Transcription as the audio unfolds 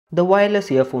The wireless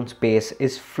earphone space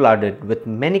is flooded with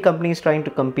many companies trying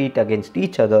to compete against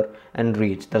each other and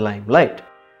reach the limelight.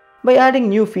 By adding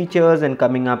new features and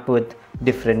coming up with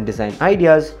different design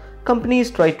ideas,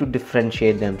 companies try to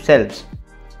differentiate themselves.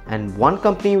 And one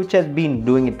company which has been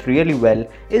doing it really well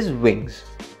is Wings.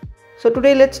 So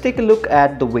today let's take a look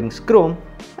at the Wings Chrome,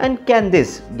 and can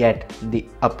this get the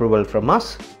approval from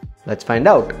us? Let's find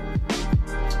out.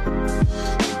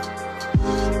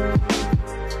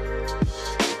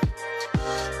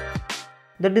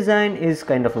 The design is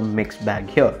kind of a mixed bag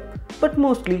here, but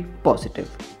mostly positive.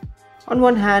 On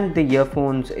one hand, the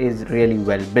earphones is really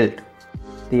well built.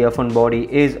 The earphone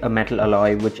body is a metal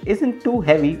alloy which isn't too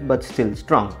heavy but still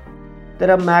strong. There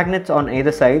are magnets on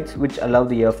either sides which allow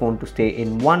the earphone to stay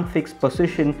in one fixed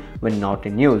position when not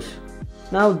in use.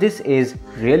 Now this is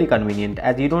really convenient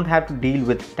as you don't have to deal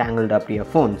with tangled up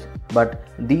earphones, but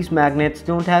these magnets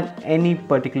don't have any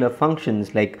particular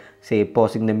functions like say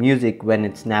pausing the music when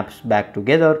it snaps back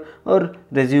together or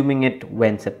resuming it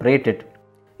when separated.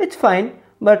 It's fine,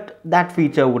 but that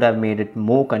feature would have made it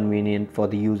more convenient for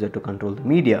the user to control the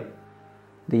media.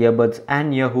 The earbuds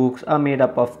and ear hooks are made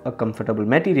up of a comfortable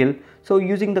material, so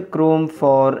using the Chrome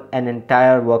for an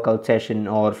entire workout session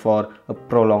or for a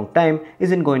prolonged time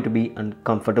isn't going to be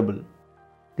uncomfortable.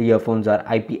 The earphones are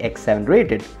IPX7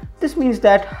 rated. This means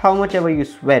that how much ever you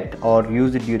sweat or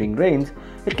use it during rains,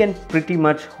 it can pretty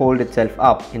much hold itself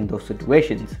up in those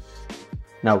situations.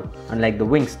 Now, unlike the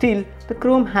Wings Steel, the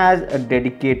Chrome has a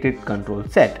dedicated control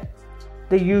set.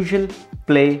 The usual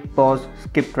play, pause,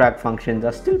 skip track functions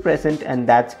are still present, and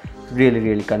that's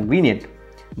really convenient.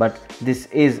 But this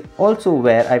is also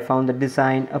where I found the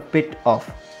design a bit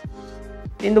off.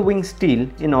 In the Wings Steel,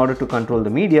 in order to control the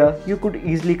media, you could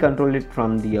easily control it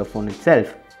from the earphone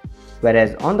itself.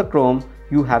 Whereas on the Chrome,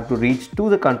 you have to reach to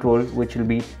the control which will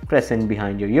be present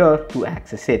behind your ear to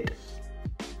access it.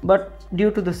 But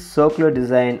due to the circular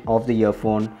design of the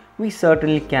earphone, we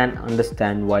certainly can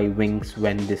understand why Wings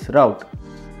went this route.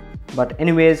 But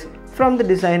anyways, from the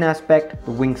design aspect,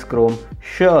 the Wings Chrome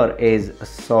sure is a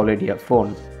solid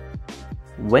earphone.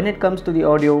 When it comes to the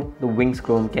audio, the Wings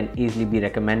Chrome can easily be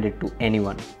recommended to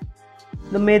anyone.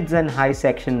 The mids and high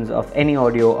sections of any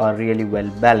audio are really well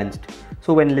balanced,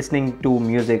 so when listening to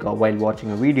music or while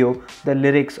watching a video, the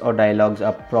lyrics or dialogues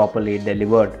are properly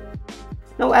delivered.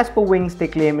 Now as per Wings, they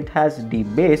claim it has deep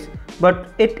bass,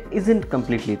 but it isn't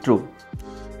completely true.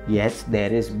 Yes,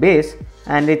 there is bass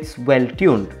and it's well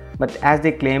tuned, but as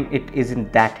they claim, it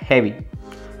isn't that heavy.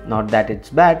 Not that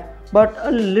it's bad, but a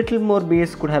little more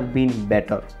bass could have been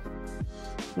better.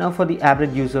 Now for the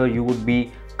average user, you would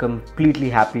be completely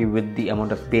happy with the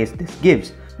amount of bass this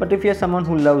gives, but if you're someone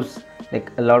who loves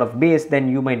like a lot of bass, then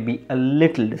you might be a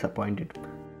little disappointed.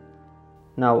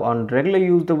 Now on regular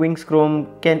use, the Wings Chrome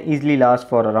can easily last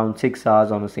for around 6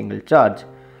 hours on a single charge,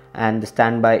 and the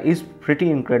standby is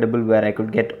pretty incredible where I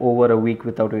could get over a week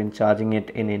without even charging it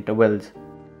in intervals.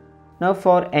 Now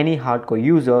for any hardcore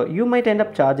user, you might end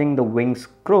up charging the Wings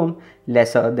Chrome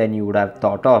lesser than you would have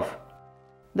thought of.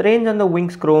 The range on the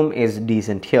Wings Chrome is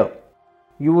decent here.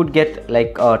 You would get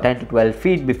like 10 to 12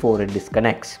 feet before it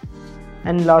disconnects.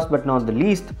 And last but not the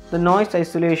least, the noise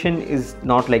isolation is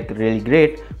not like really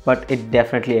great, but it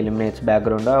definitely eliminates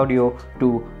background audio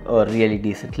to a really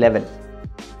decent level.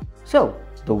 So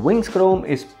the Wings Chrome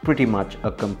is pretty much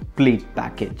a complete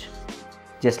package.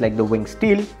 Just like the Wings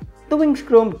Steel, the Wings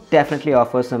Chrome definitely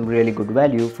offers some really good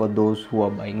value for those who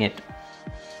are buying it.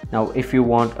 Now if you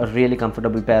want a really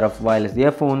comfortable pair of wireless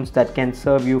earphones that can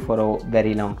serve you for a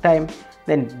very long time,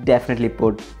 then definitely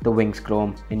put the Wings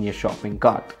Chrome in your shopping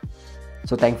cart.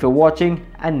 So thanks for watching,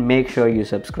 and make sure you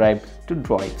subscribe to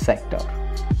Droid Sector.